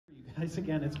Nice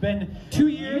again. It's been 2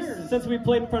 years since we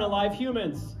played in front of live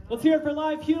humans. Let's hear it for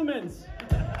live humans.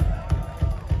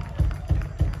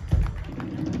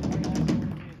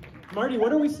 Marty,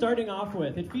 what are we starting off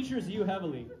with? It features you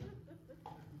heavily.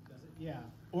 Yeah,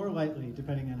 or lightly,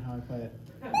 depending on how I play it.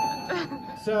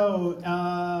 So,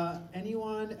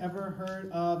 anyone ever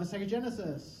heard of a Sega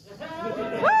Genesis?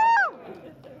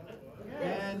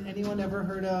 And anyone ever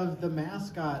heard of the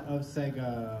mascot of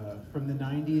Sega from the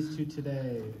 90s to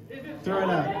today? Throw it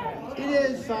up. It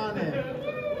is Sonic.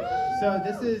 So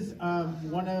this is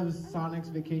one of Sonic's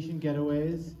vacation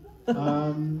getaways.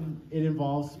 It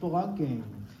involves spelunking.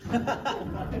 Count them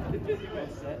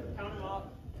off.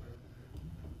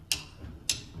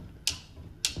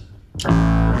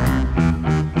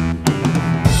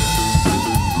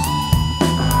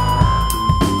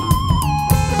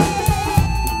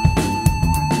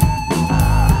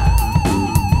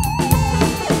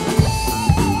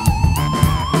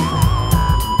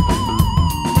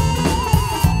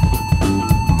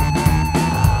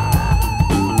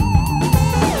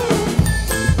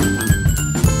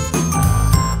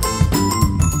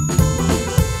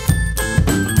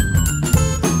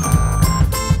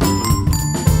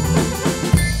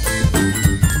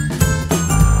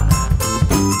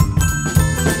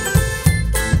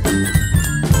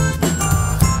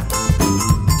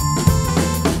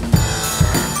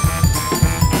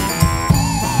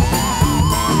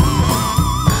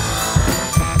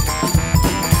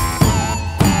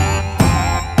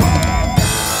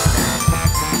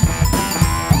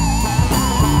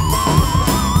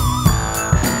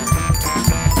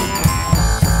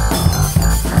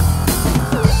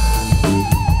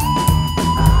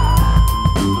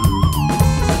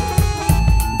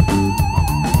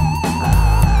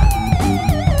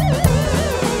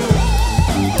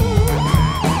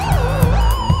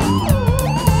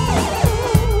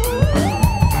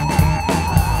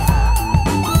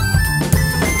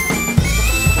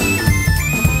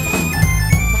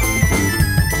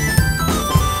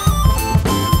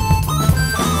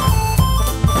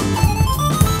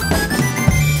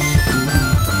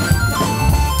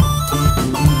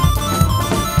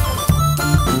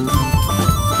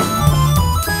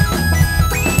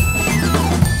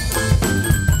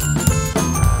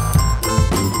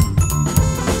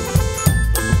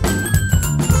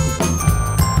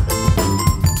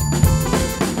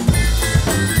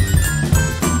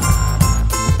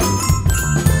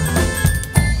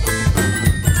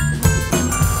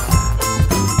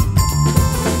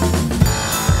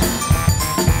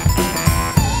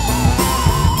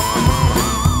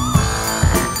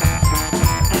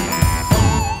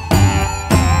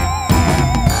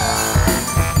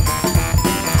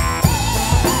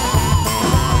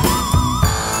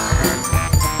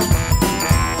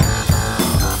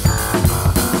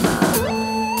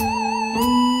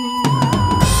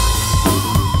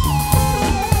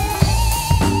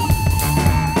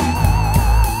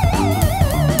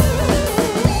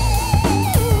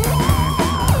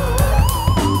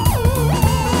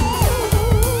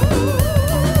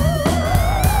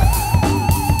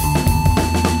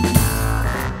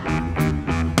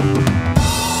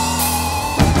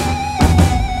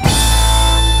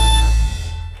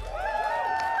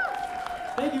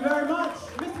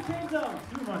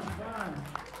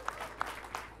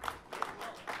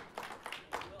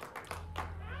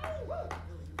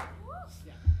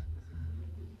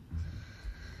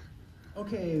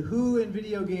 Okay, who in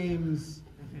video games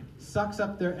sucks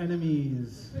up their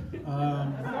enemies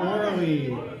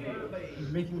orally? He's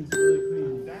making this really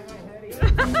clean. That's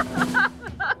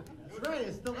right,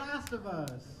 it's The Last of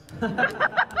Us.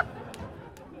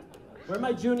 Where are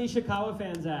my Jun Ishikawa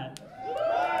fans at?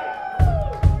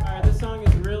 Alright, this song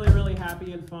is really, really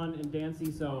happy and fun and dancey,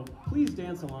 so please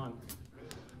dance along.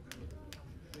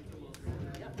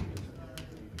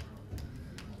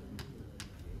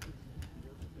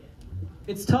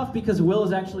 It's tough because Will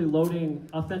is actually loading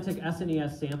authentic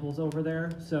SNES samples over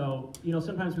there, so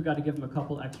sometimes we've got to give him a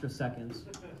couple extra seconds.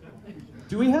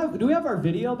 Do we have our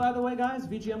video, by the way, guys?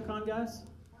 VGM CON guys?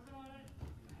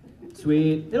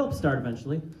 Sweet. It'll start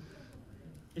eventually.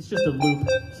 It's just a loop,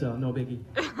 so no biggie.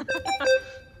 Alright,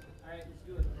 let's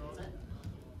do it. Roll it.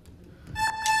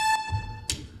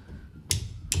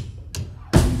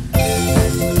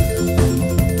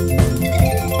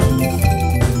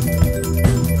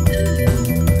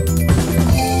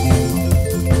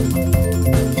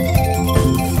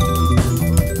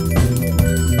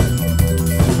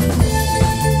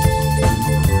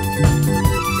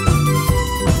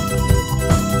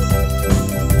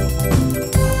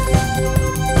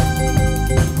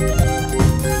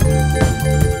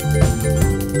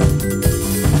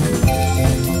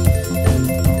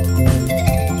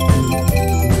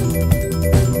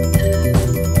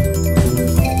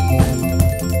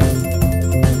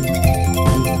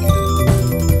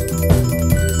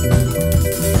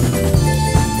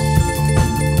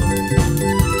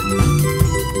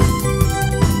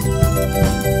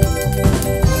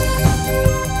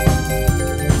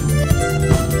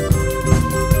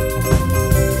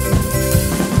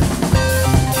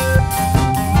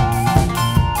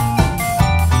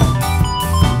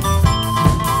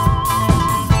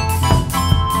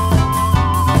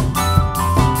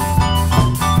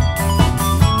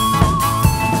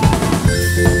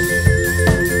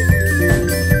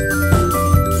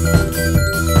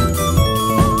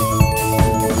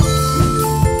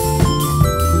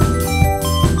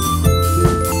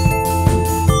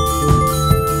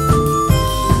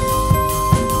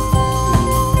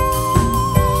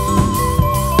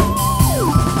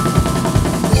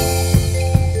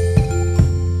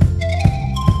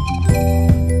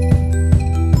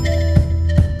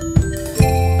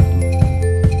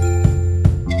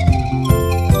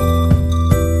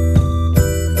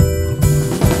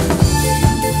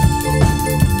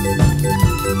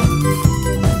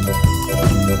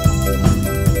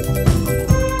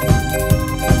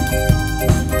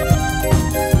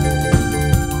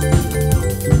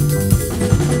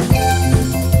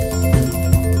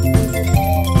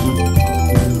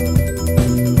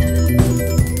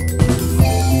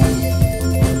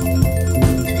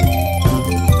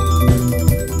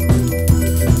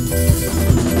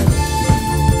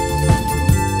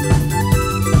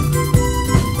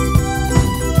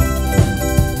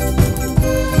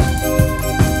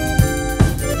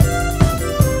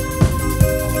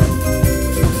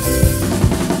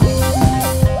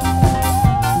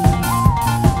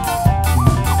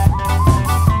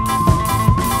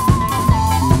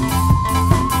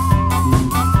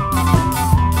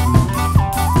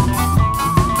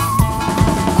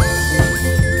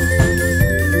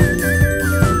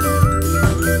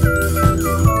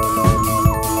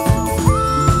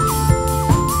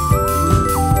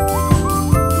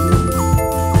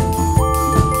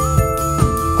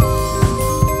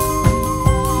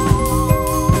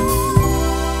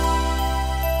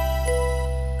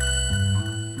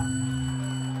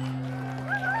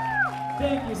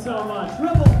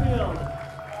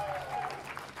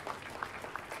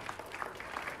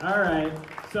 All right,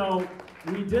 so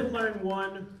we did learn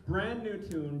one brand new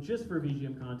tune just for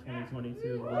VGM CON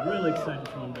 2022. We're really excited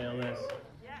to unveil this.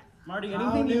 Marty,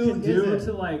 anything you can do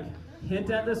to like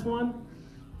hint at this one?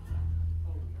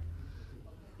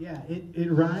 Yeah,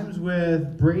 it rhymes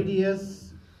with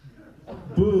Gradius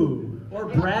Boo. Or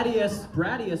Gradius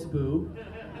Boo.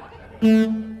 I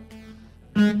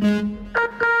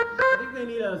think they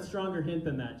need a stronger hint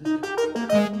than that.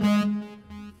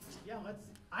 Yeah,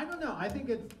 I don't know. I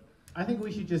think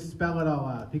we should just spell it all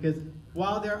out, because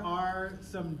while there are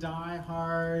some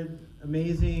die-hard,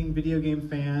 amazing video game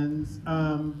fans,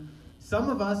 some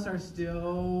of us are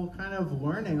still kind of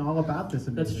learning all about this.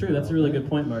 That's true. That's a really good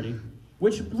point, Marty.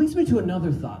 Which leads me to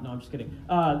another thought. No, I'm just kidding.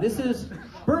 This is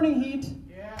Burning Heat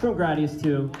from Gradius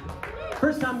 2.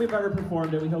 First time we've ever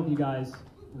performed it. We hope you guys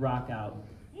rock out.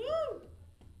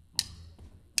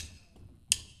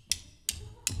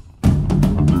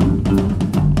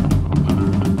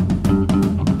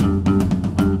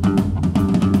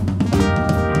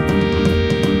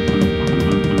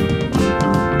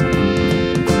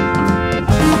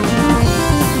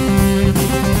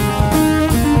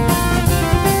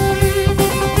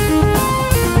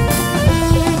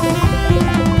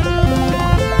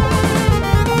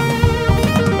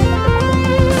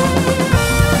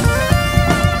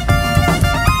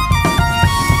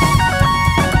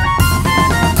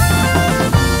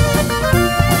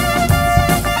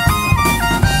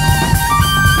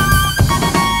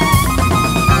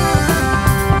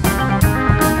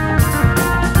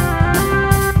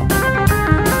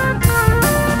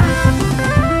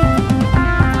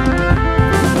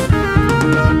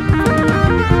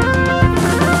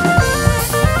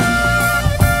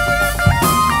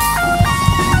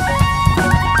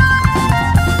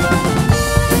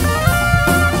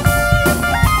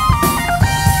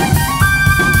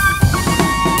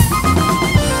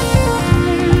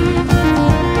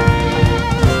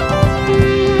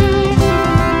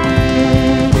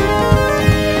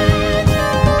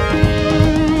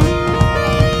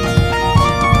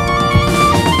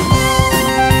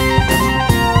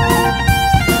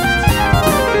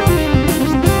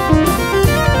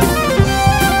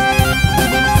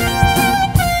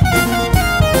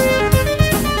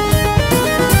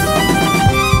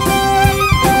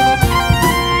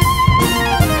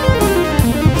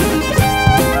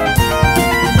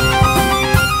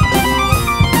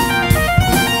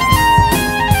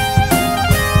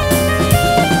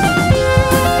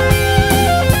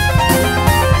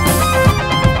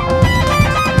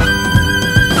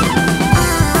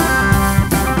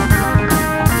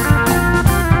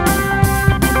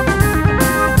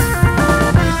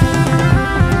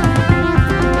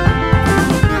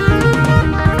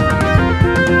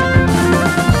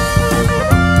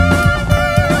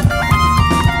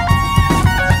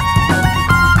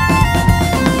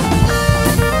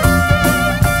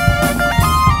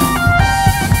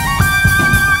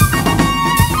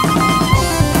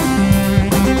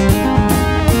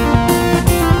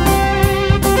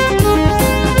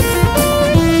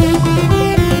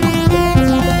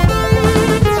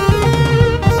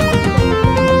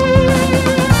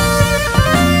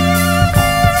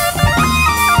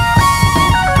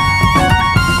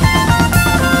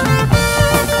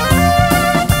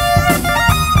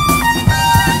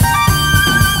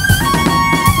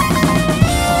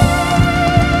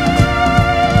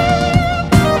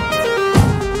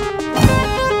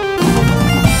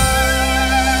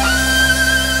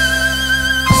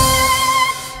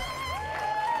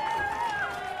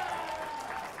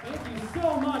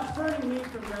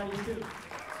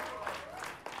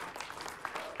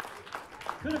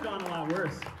 Could have gone a lot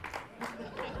worse.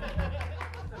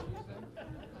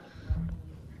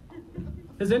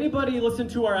 Has anybody listened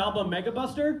to our album Mega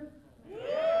Buster?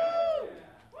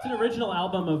 It's an original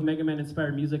album of Mega Man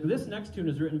inspired music. This next tune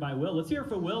is written by Will. Let's hear it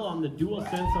for Will on the dual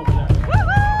synths over there.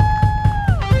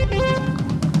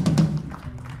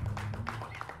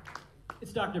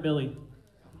 It's Dr. Billy.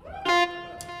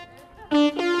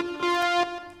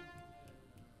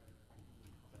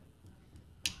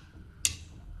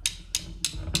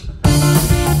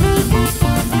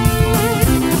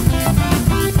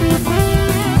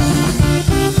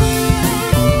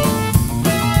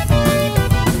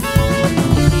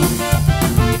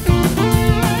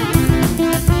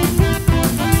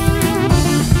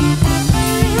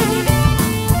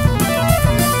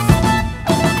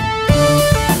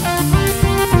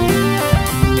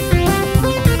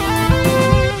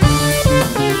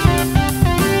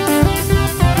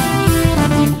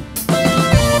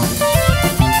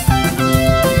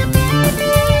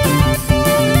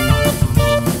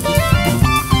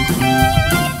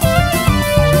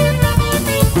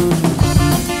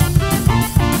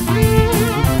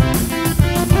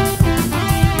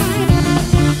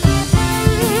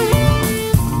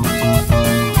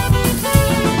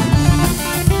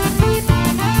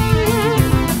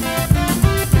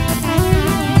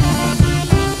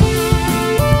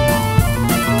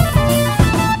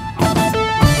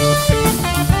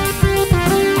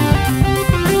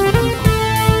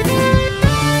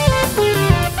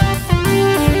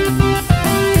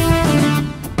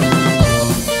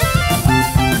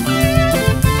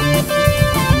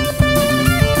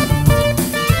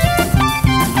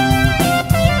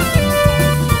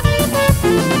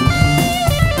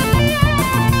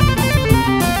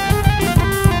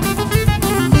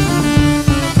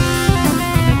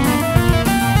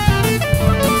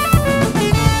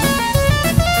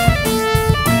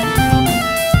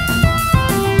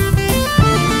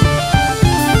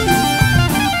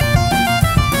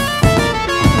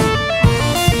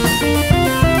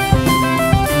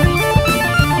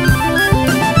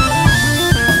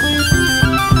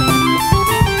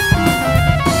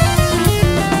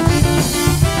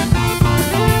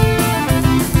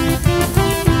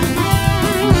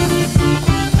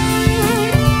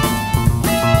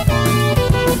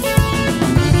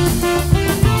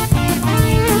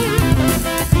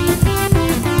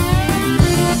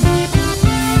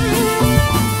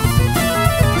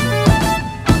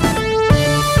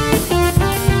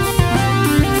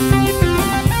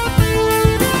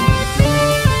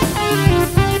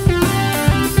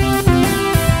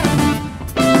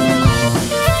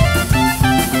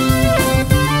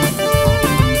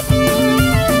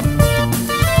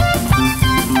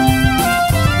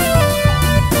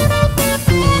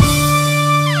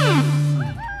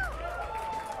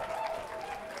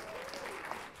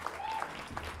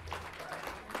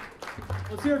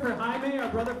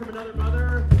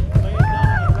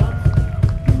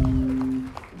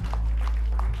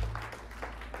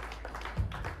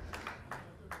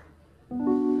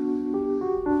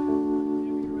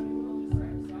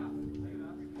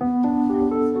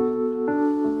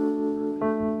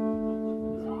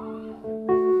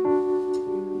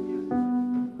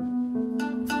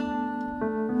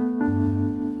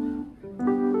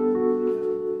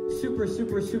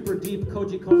 super deep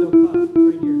Koji Kondo cut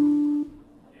right here.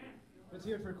 Let's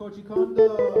hear it for Koji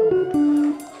Kondo.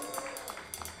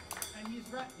 And he's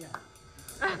right, yeah.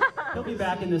 He'll be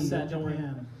back in this set, don't worry.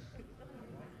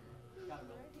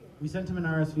 We sent him an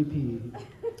RSVP.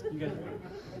 You guys.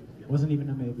 Wasn't even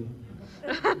a maybe.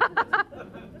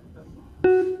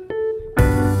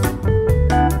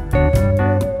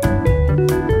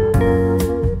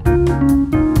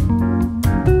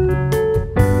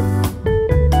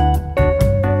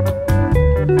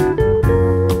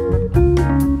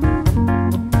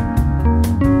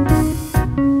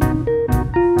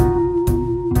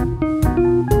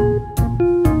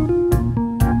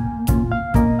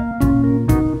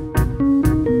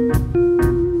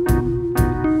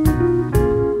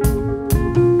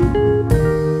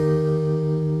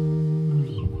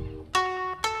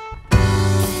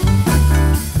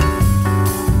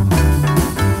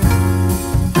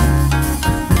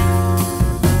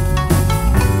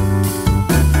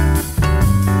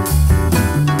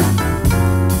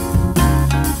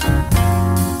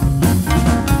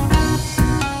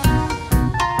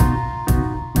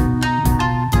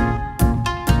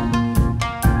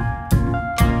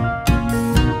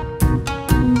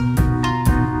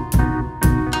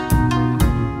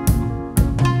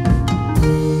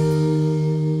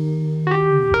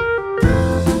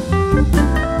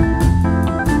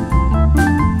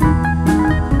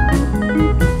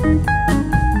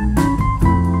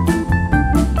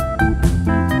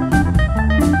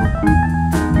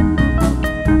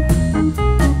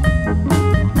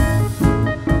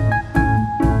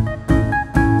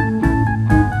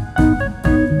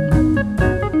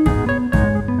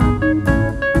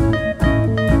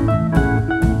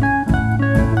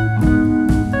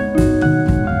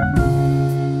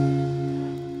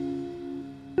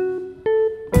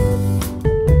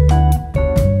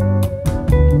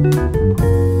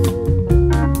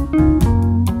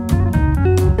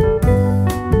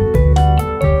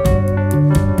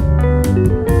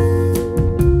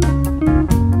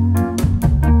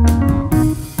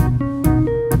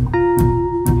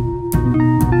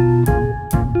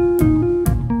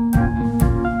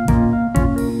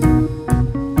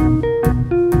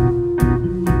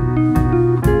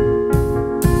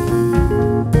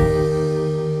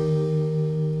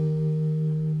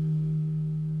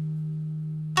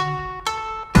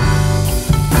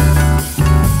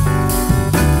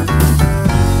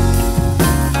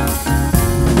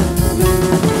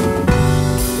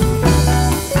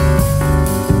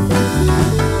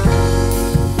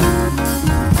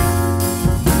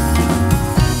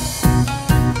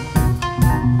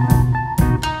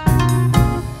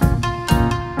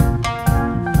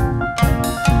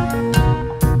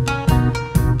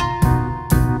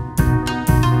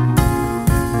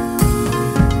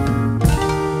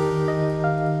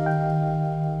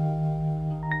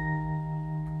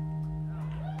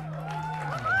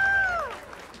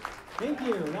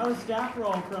 staff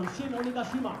roll from Shin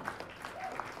Onigashima.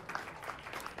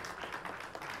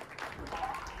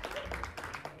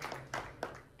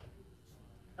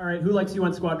 All right, who likes you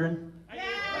on Squadron? Yeah!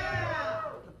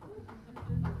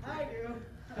 I do.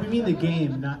 We mean the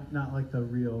game, not like the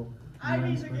real. I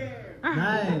mean the game.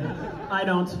 Nice. I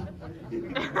don't.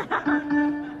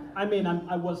 I mean,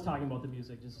 I was talking about the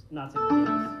music, just not saying the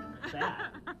game's bad.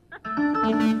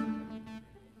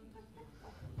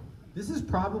 This is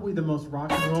probably the most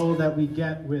rock and roll that we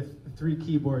get with 3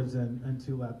 keyboards and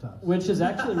 2 laptops. Which is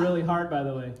actually really hard, by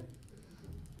the way.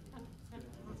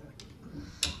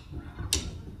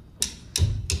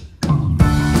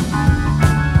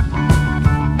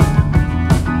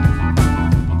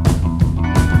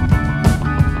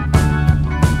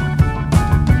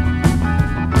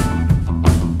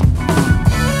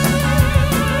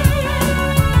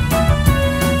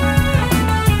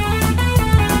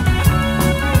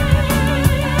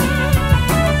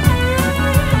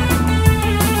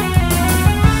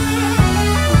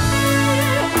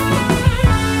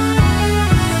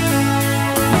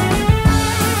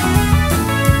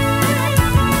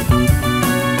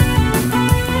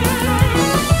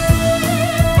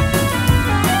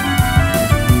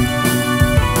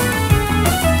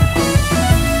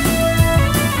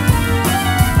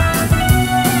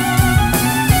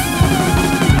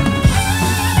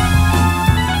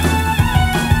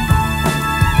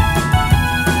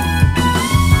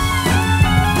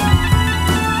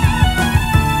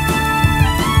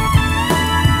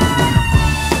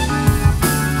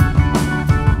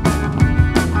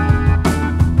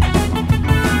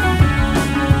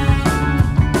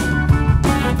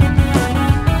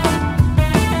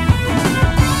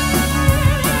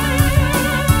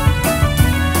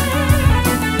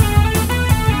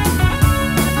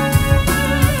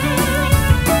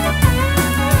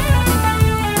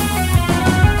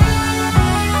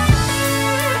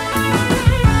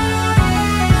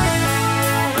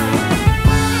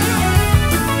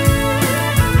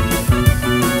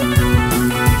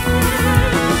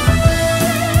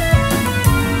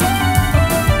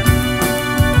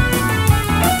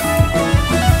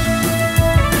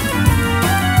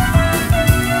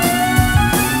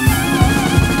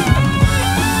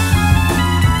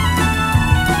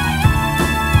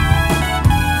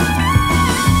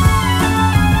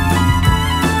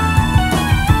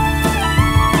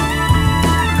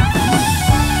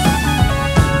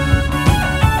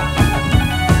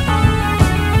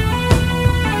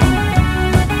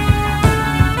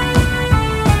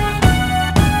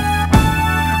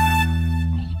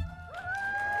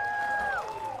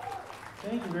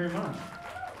 Thank you very much.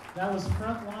 That was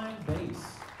Frontline Bass.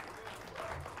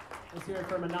 Let's hear it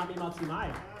for Manami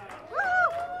Matsumai.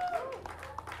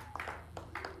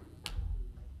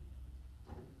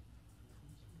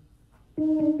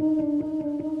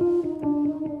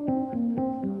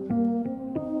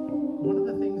 One of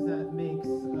the things that makes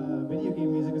video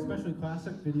game music, especially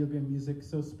classic video game music,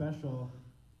 so special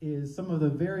is some of the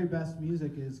very best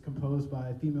music is composed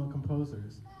by female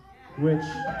composers, which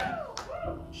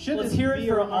shouldn't Let's hear it be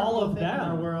for a all of thing in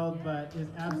our them. world, but is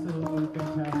absolutely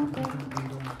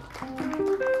fantastic.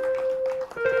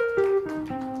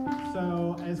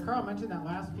 So, as Carl mentioned, that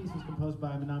last piece was composed by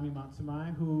Manami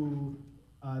Matsumai, who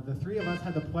the three of us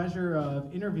had the pleasure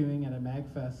of interviewing at a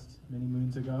MagFest many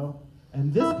moons ago.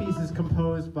 And this piece is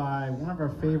composed by one of our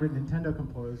favorite Nintendo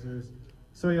composers,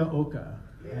 Soya Oka.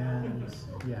 And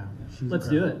yeah, she's Let's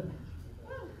incredible. do it.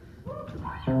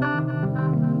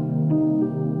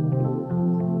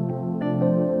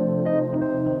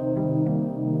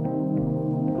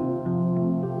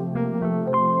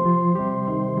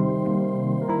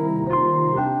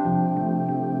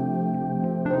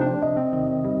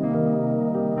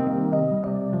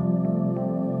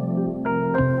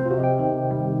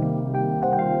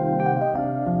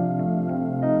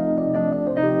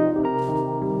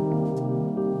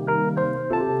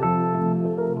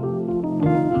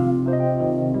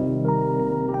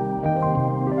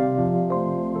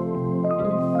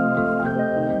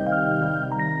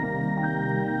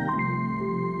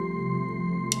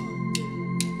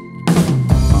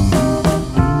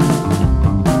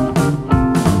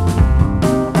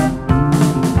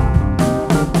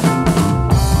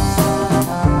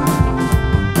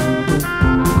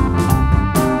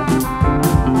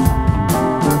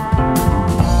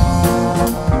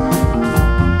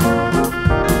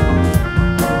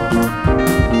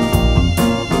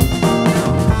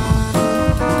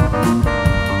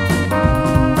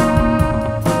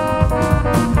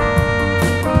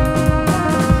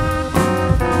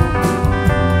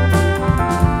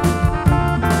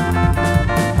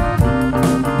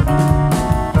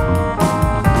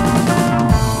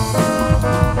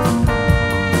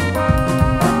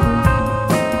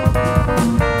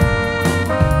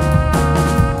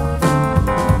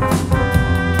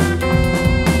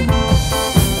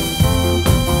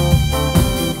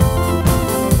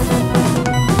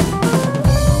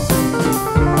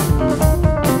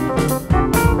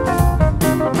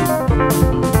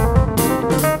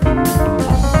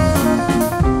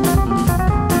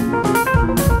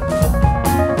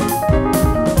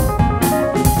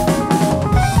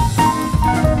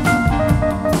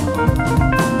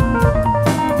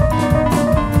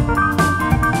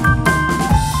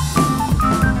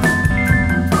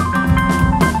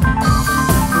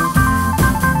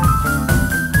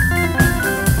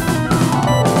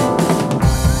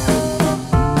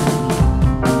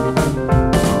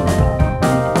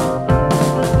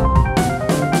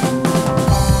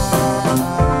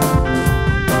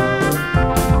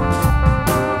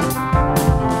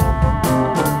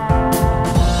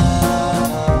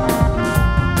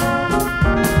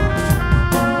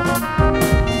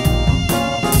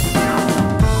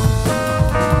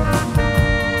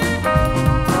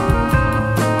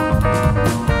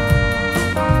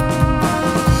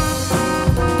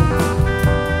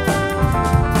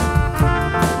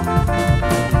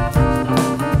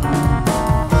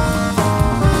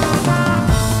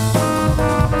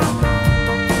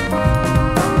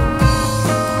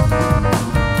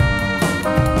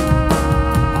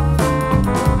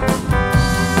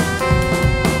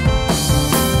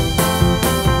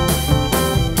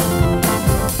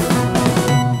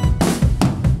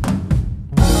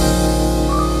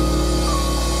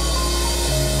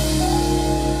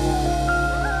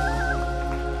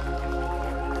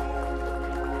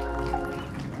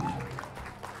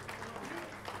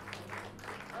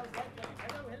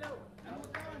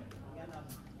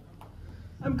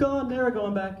 I'm gone, never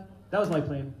going back. That was my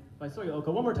plane by Soya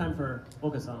Oka. One more time for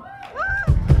Oka-san.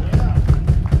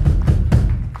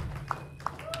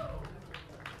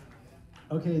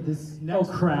 Okay, this next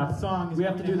song is we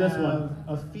have to do this one.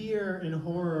 A fear and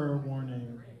horror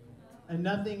warning. And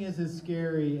nothing is as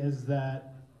scary as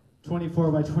that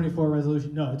 24 by 24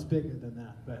 resolution. No, it's bigger than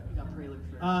that. But We got Prelude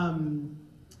first.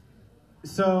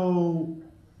 so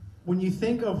when you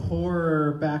think of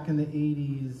horror back in the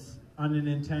 80s on a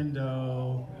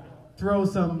Nintendo, throw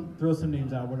some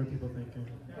names out. What are people thinking?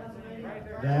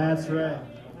 That's right.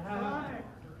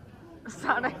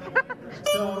 Sonic.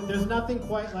 So there's nothing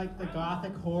quite like the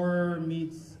gothic horror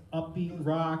meets upbeat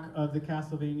rock of the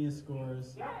Castlevania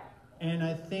scores. And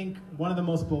I think one of the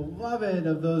most beloved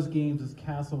of those games is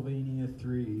Castlevania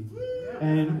 3.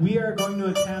 And we are going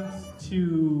to attempt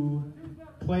to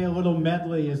play a little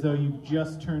medley as though you've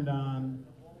just turned on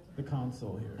the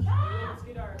console here. Let's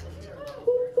get our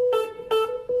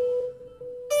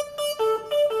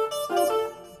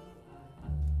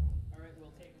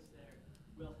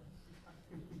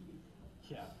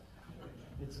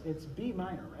It's B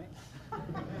minor, right?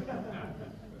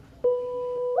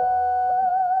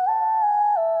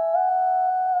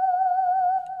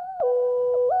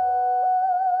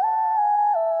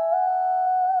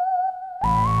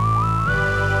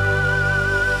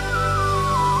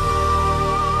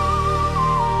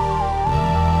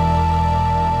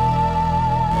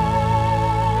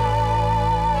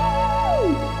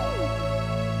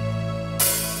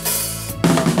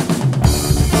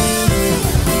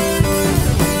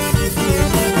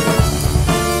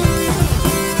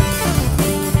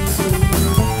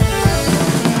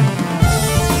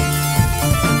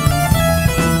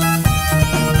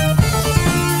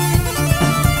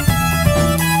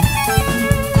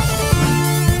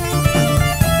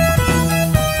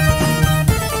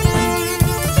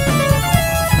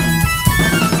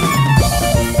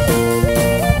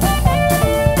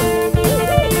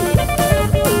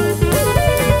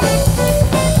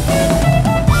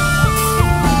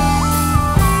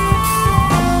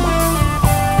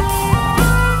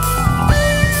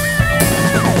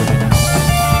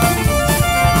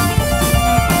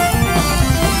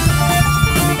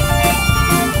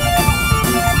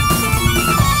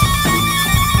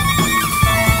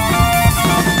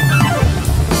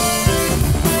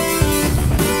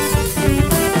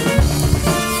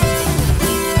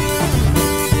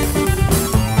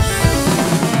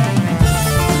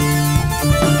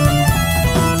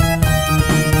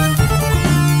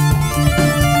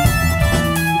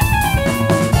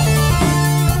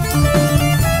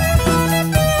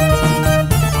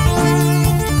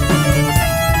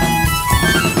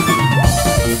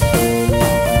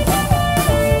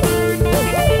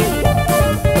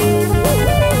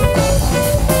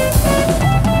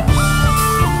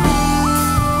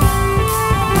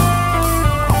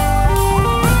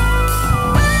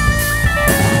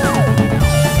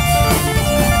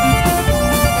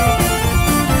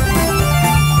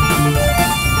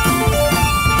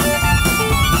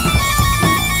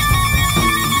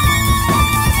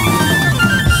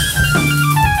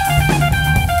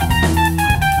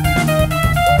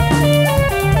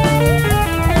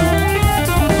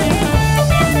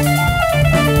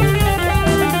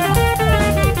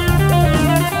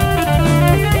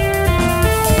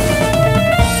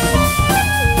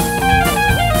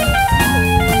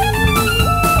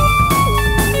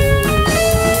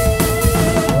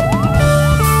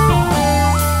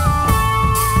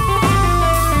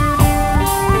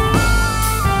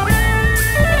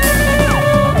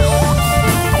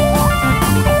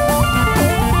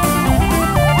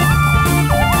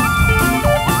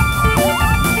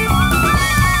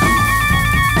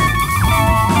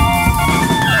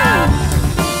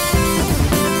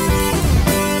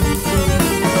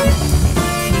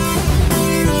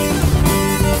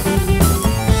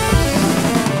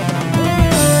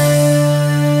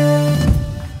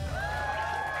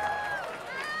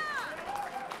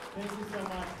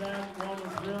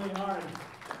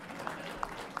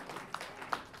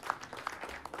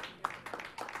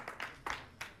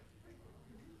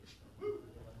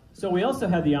 So we also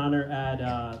had the honor at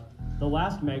the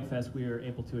last MagFest we were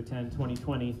able to attend,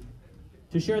 2020,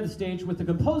 to share the stage with the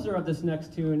composer of this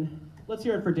next tune. Let's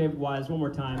hear it for David Wise one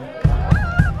more time.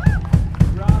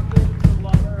 Rob gave him some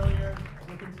love earlier.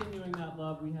 We're continuing that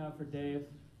love we have for Dave.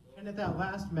 And at that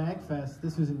last MagFest,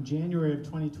 this was in January of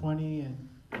 2020, and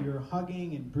we were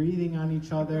hugging and breathing on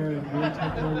each other and weird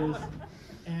type orders.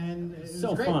 And it was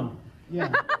so great. Fun.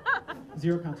 Yeah.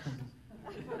 Zero consequences.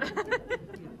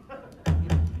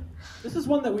 This is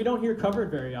one that we don't hear covered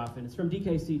very often. It's from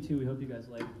DKC too. We hope you guys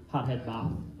like Hothead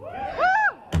Bob. Oh,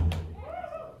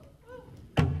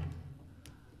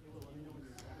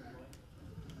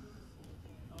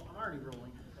 I'm already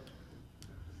rolling.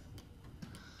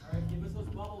 All right, give us those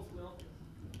bubbles, Will.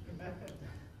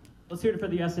 Let's hear it for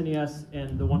the SNES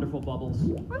and the wonderful bubbles.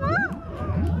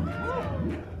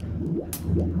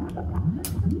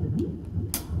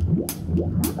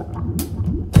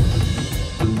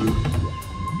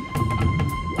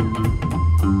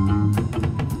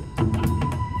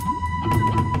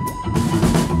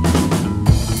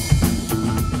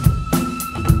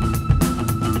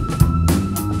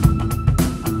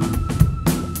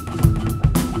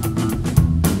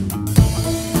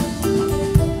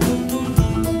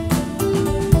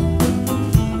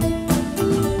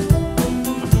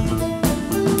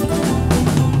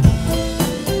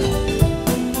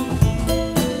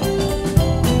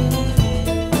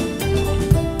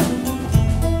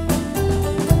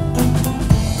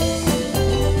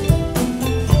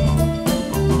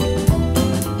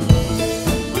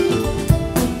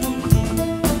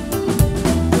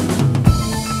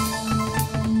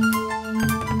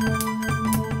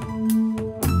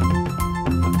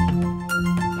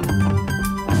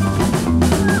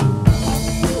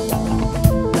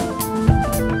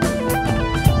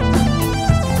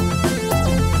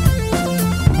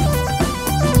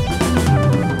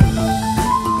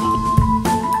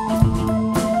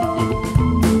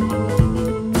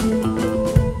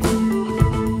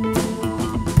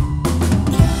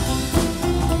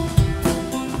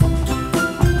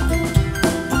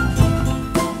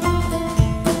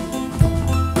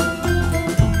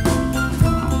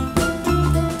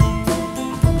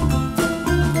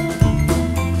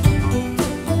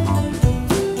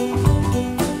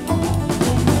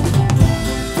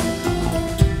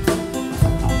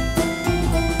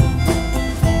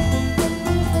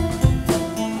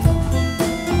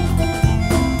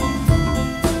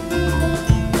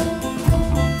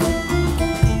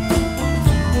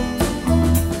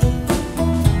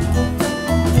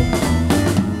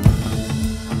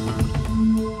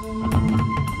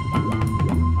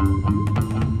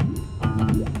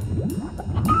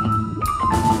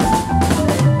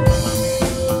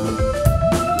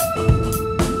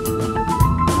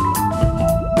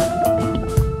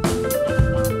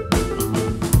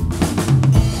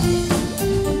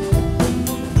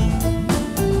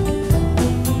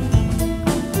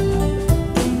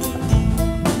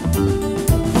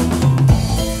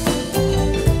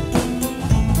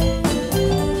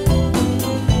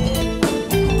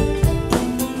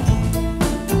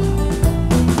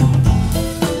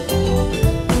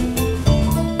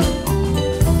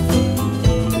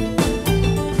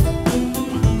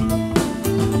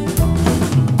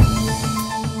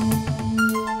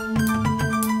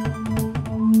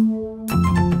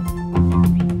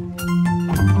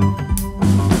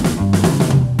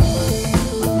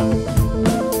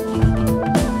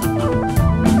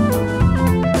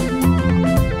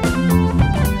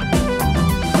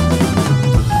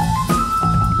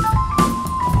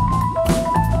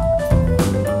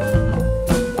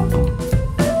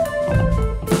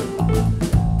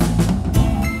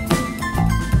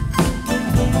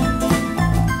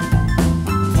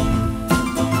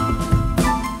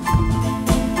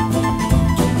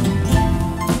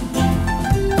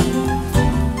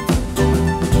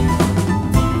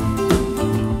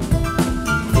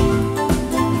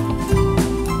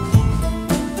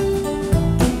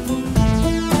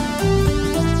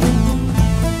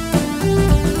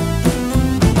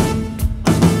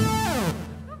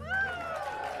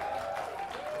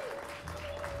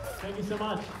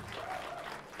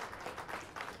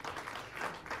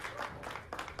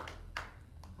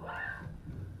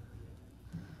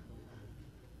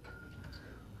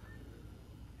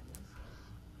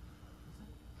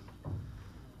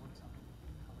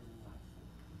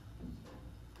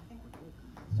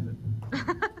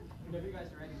 Whenever you guys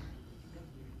are ready.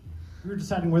 We were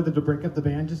deciding whether to break up the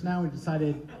band just now. We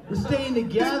decided we're staying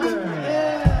together.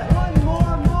 Yeah, one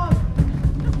more month.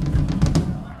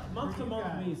 Month to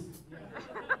month, please.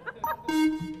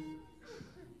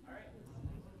 All right.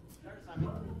 Start, Simon.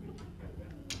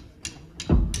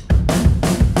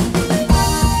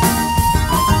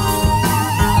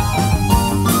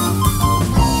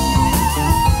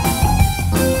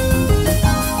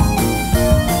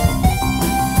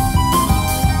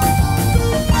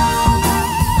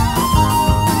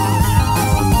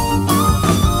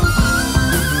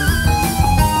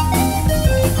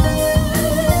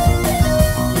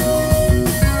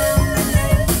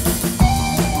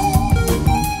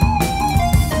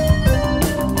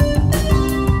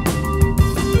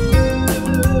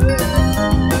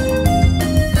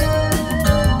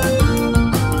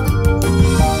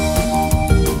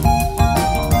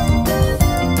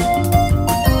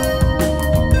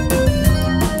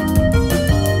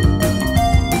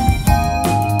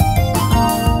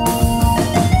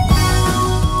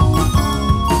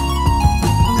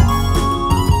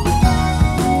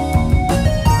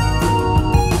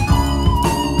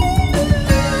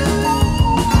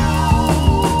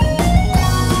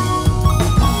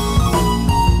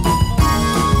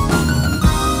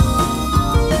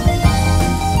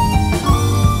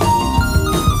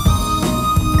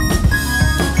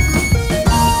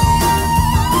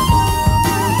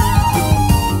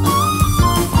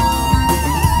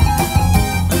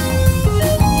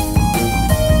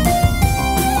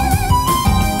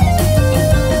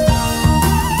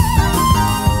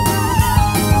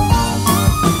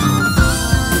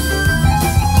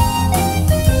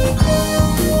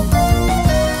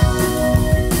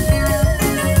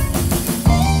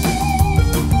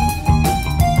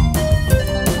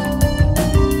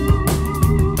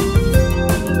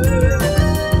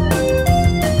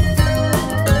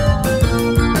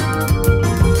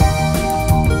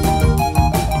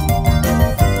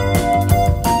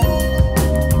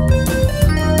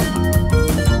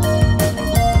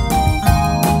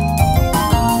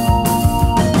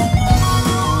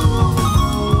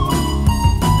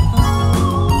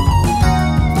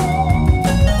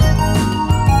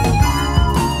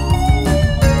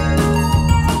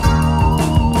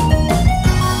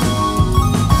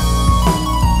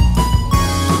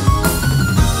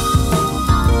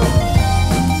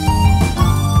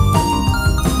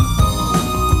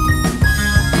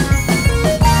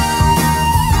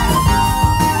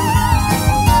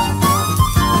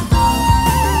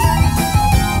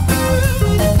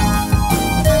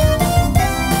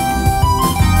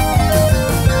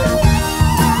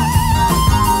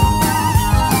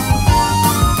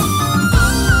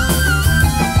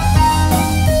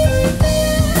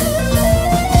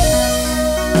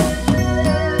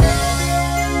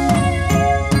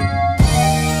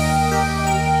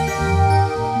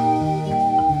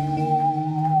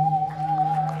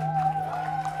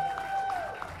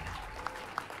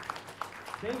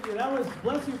 Thank you. That was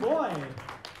Bless You Boy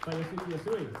by Yosuke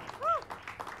Yasui.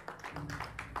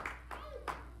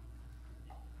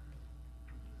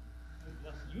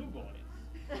 Bless you boys.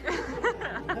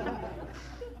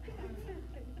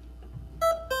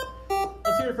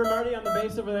 Let's hear it for Marty on the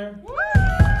bass over there.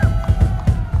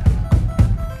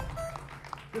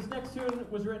 This next tune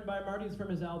was written by Marty. It's from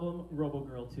his album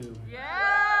Robogirl 2. Yeah!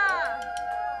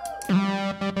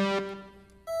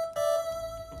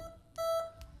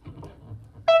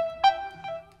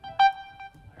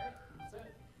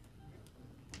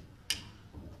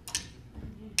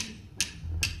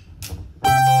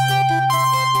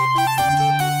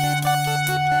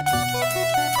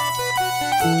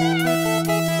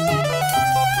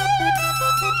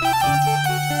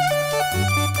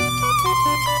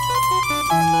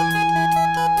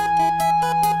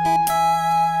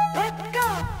 Let's go!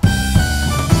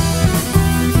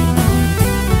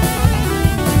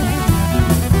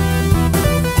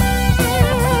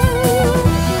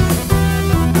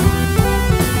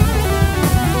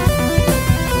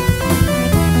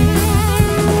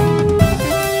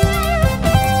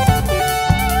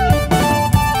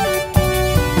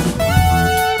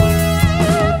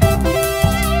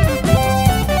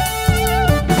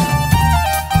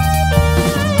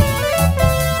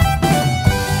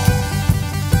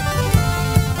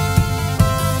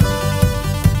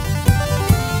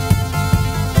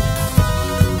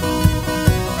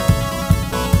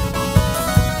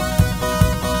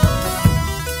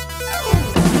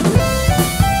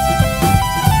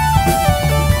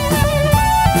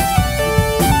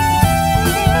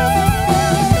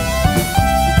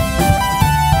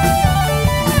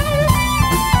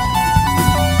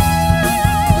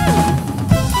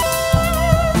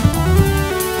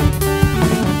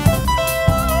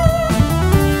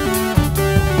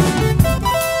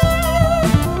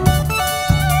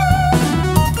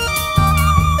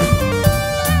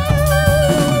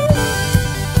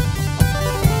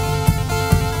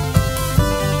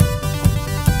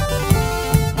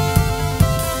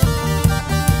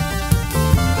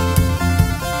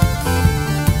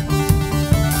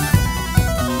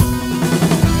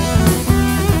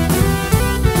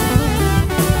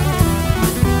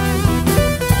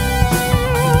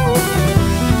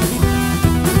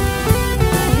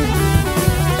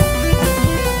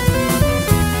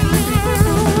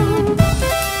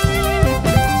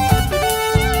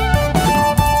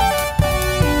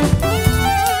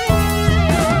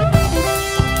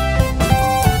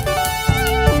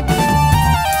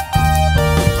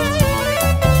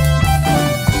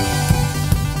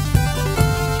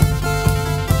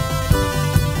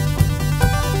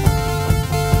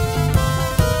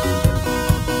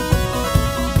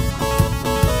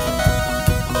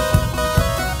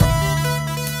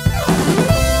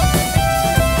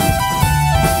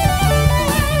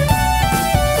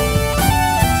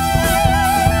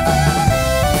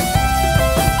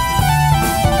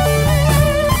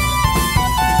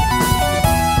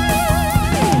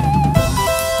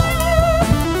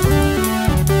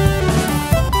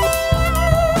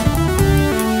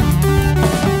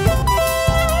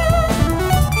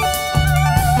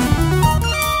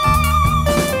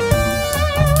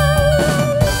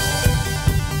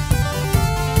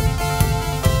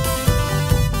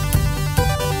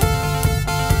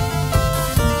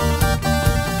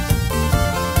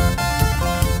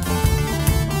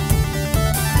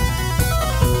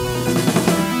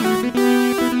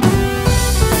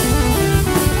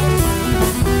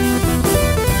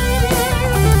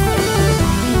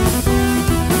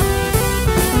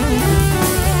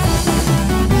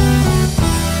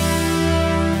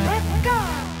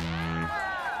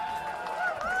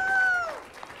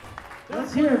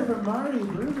 from Marty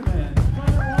Brueggemann.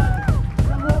 Planet 1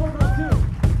 from Robogirl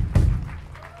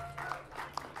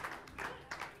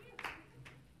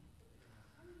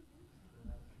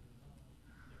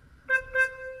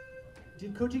 2.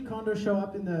 Did Koji Kondo show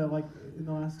up in the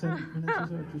last 10 minutes or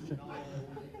so? Just check.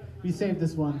 We saved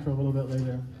this one for a little bit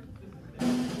later.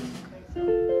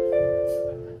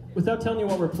 Without telling you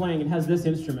what we're playing, it has this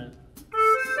instrument.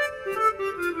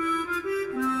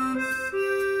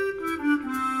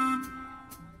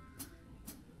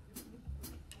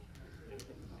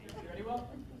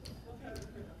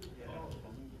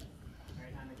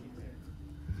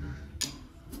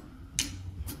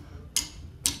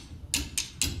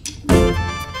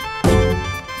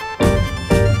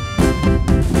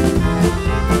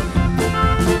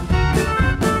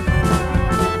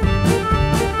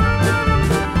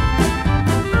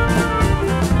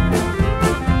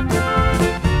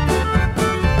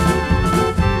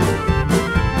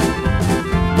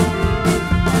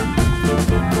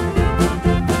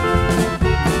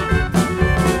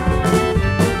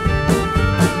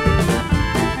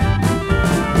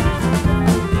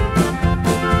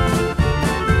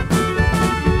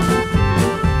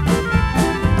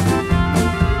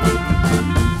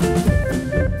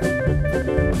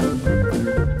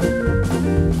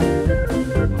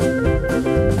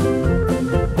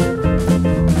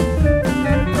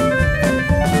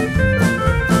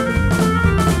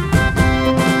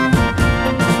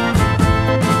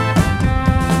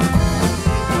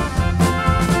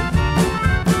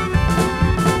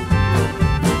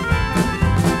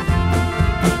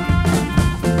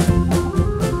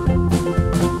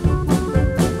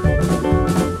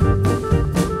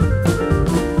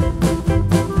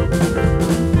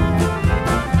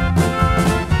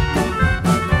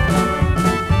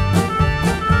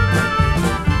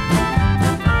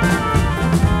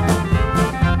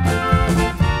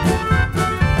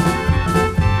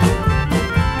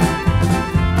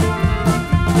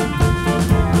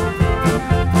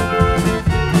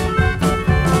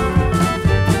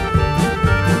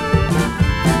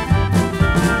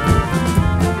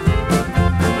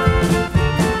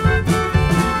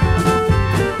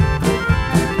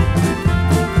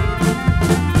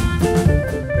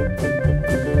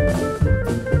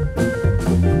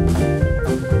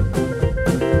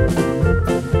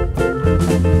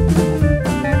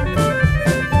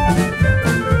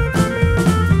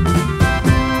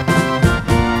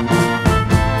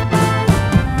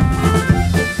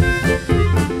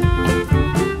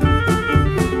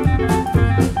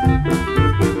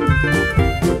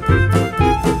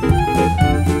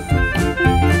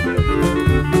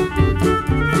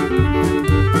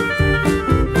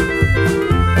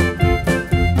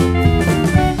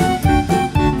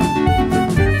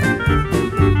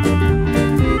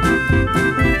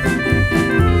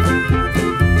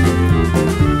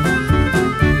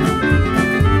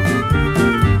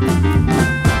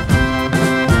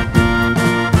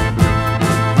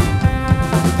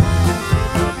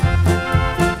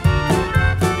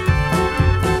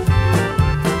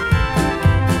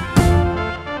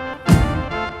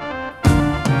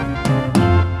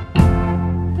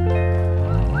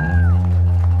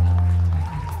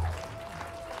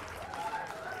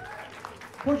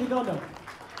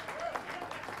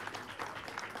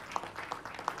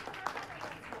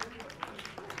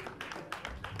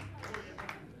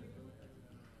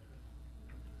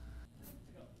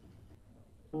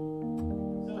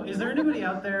 Is there anybody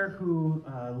out there who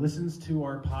listens to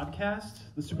our podcast,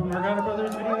 the Super Marcato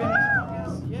Brothers Video Games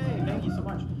Podcast? Yay, thank you so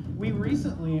much. We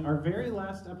recently, our very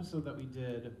last episode that we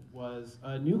did was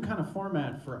a new kind of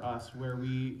format for us where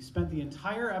we spent the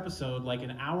entire episode, like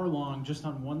an hour long, just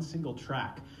on one single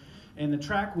track. And the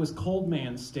track was Cold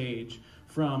Man Stage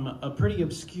from a pretty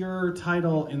obscure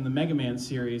title in the Mega Man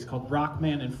series called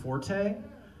Rockman and Forte.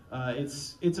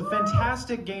 It's a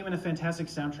fantastic game and a fantastic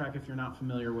soundtrack if you're not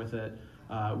familiar with it.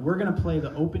 We're going to play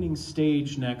the opening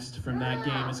stage next from that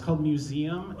game. It's called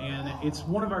Museum, and it's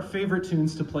one of our favorite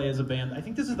tunes to play as a band. I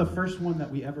think this is the first one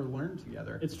that we ever learned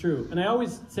together. It's true. And I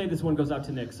always say this one goes out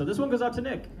to Nick. So this one goes out to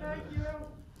Nick. Thank you.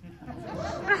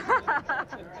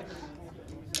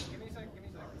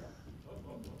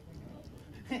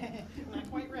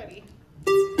 Not quite ready.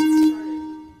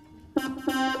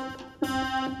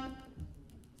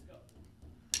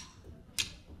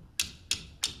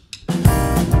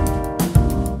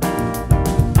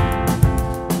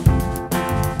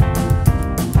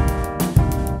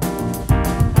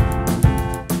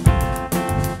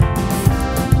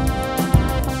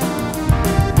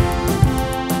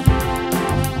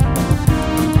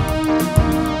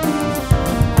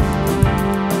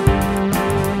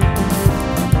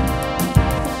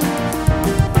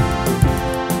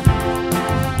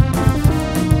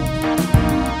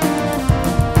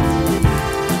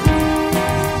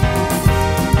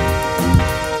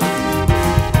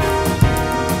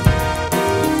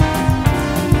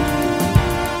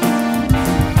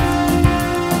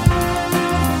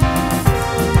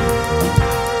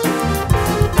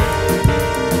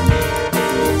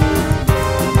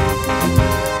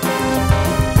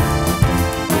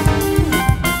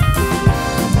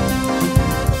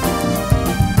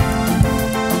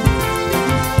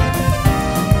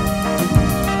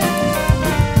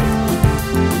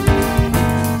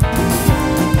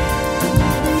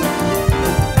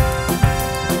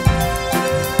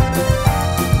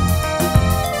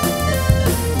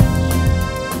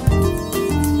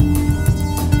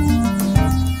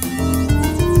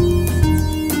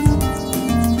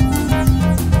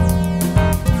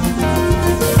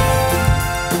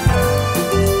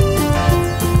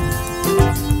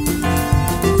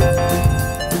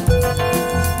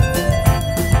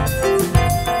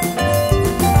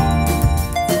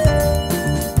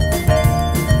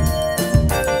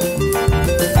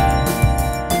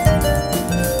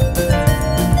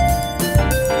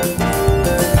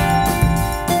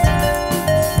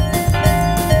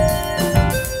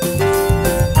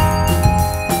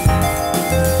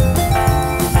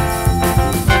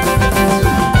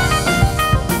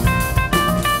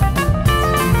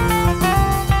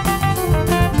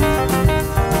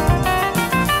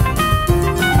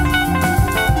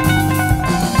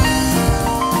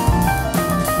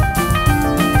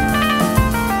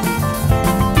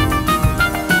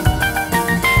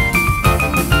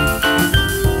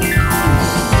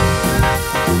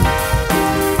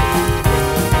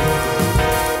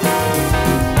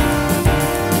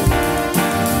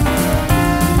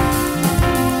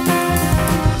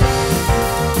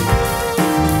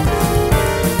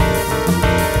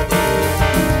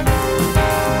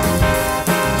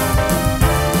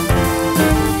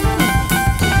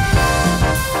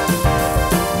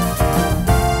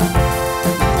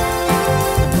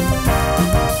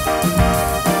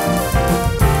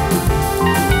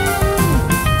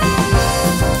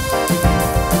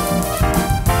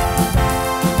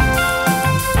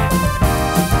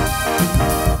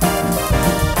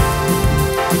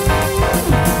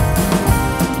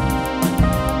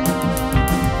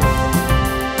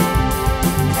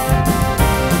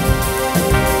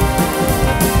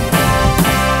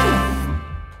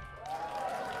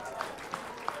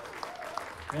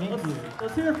 Thank you.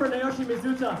 Let's hear it for Naoshi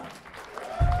Mizuta.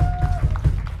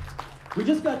 We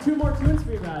just got 2 more tunes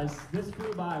for you guys. This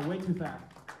flew by way too fast.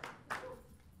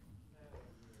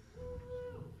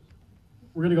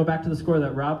 We're going to go back to the score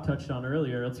that Rob touched on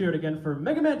earlier. Let's hear it again for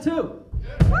Mega Man 2.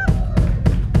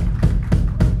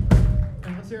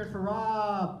 And let's hear it for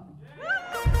Rob.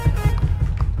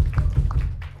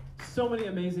 So many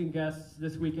amazing guests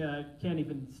this week. I can't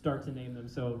even start to name them,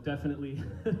 so definitely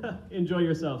enjoy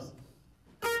yourselves.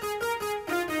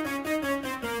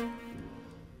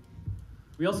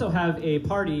 We also have a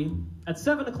party at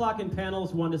 7 o'clock in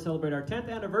Panels 1 to celebrate our 10th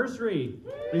anniversary.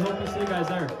 We hope to see you guys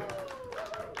there.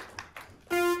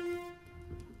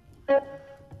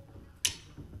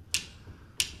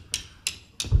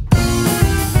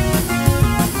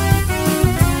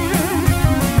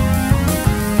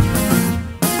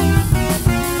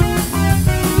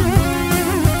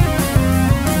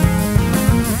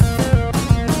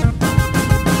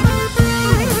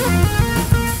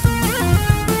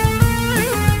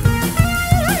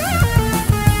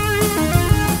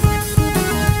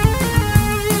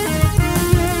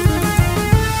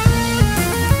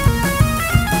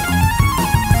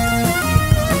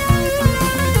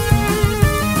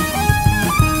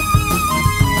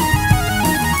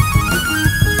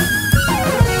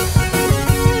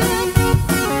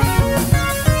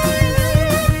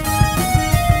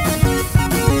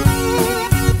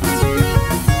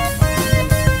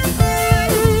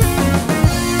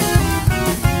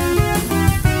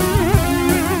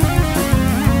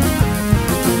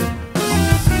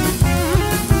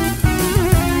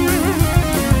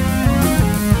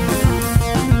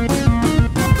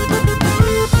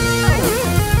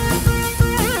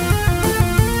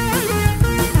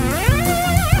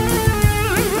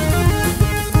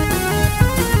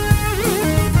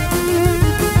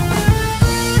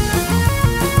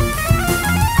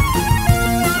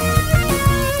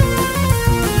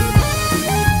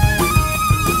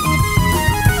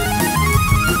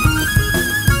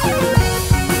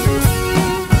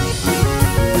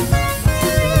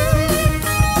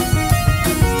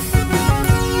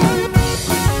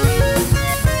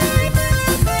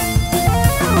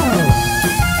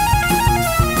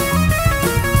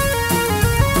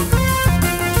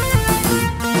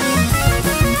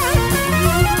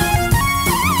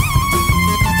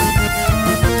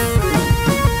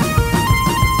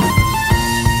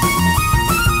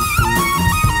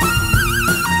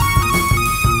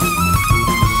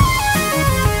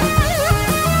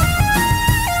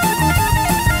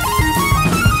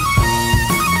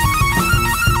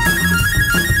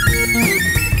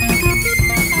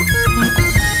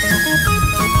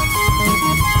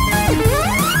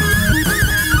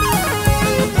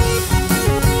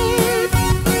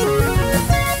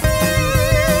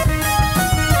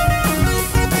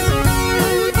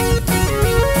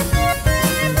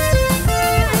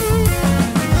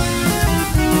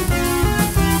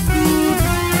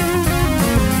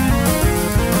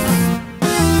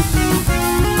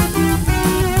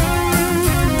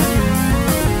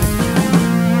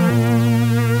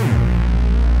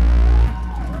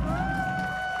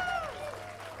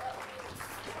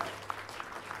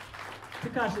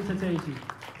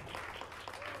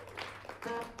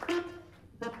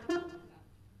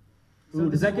 Ooh,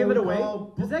 does that give it away?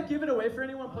 call- Does that give it away for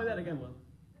anyone? Play that again, Will.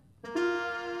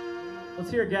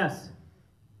 Let's hear a guess.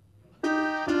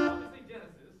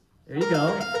 There you go.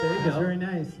 There you That's go. very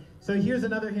nice. So here's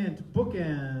another hint.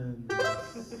 Bookends. Do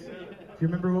you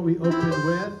remember what we opened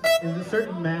with? It was a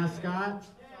certain mascot.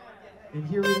 And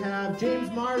here we have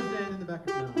James Marsden in the back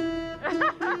of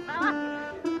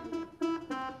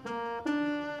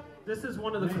This is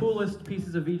one of the coolest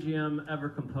pieces of VGM ever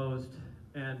composed,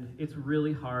 and it's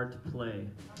really hard to play.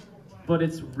 But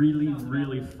it's really,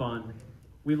 really fun.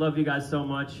 We love you guys so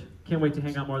much. Can't wait to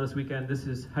hang out more this weekend. This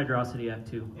is Hydrocity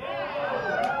Act 2.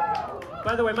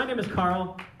 By the way, my name is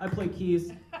Carl. I play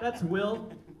keys. That's Will,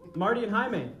 Marty, and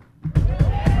Jaime.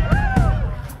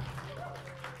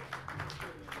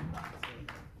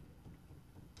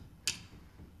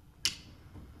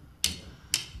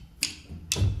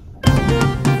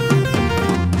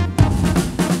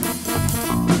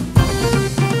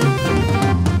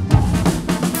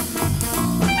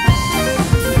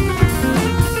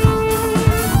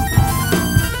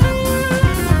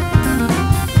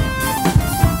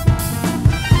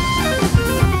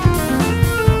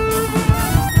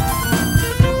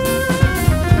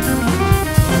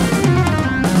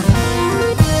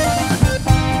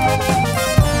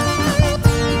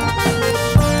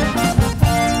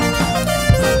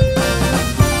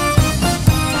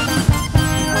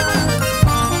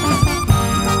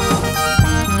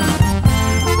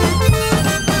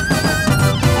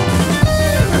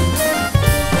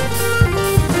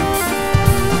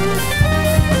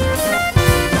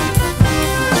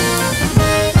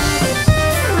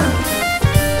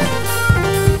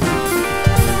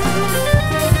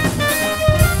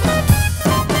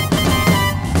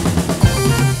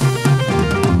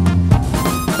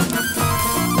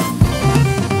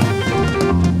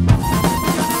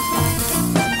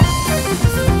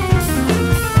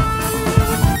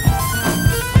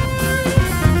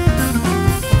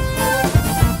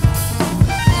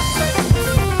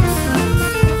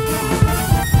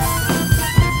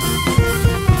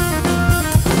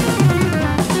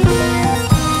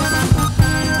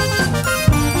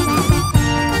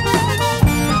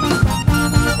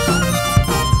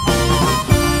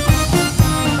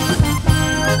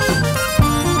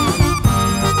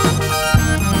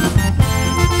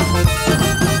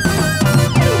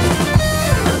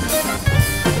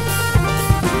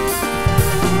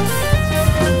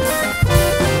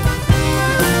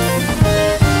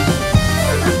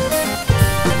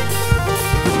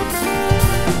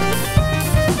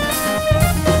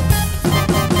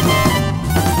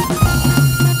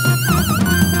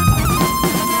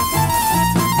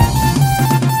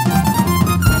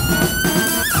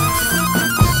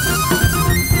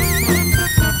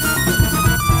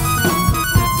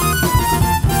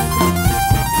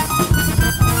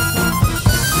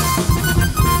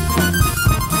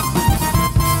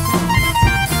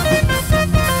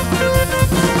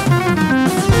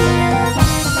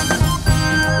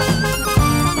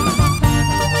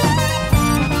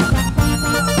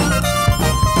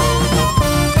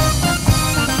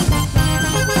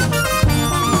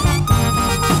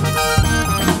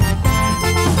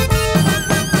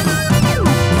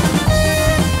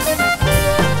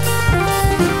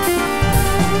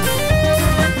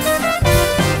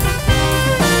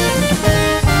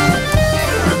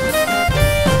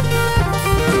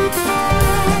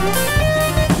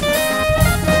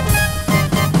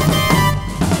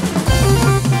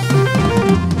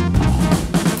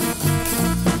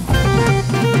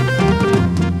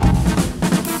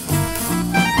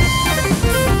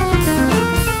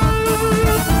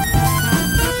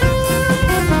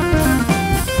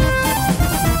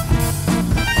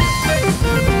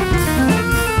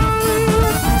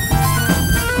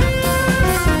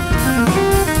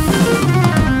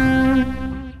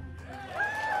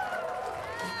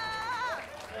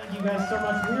 you guys so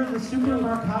much. We're the Super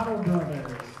Marcato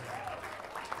Brothers.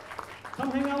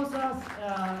 Come hang out with us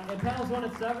at Panels 1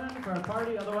 at 7 for our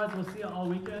party. Otherwise, we'll see you all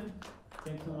weekend.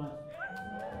 Thanks so much.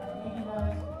 Thank you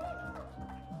guys.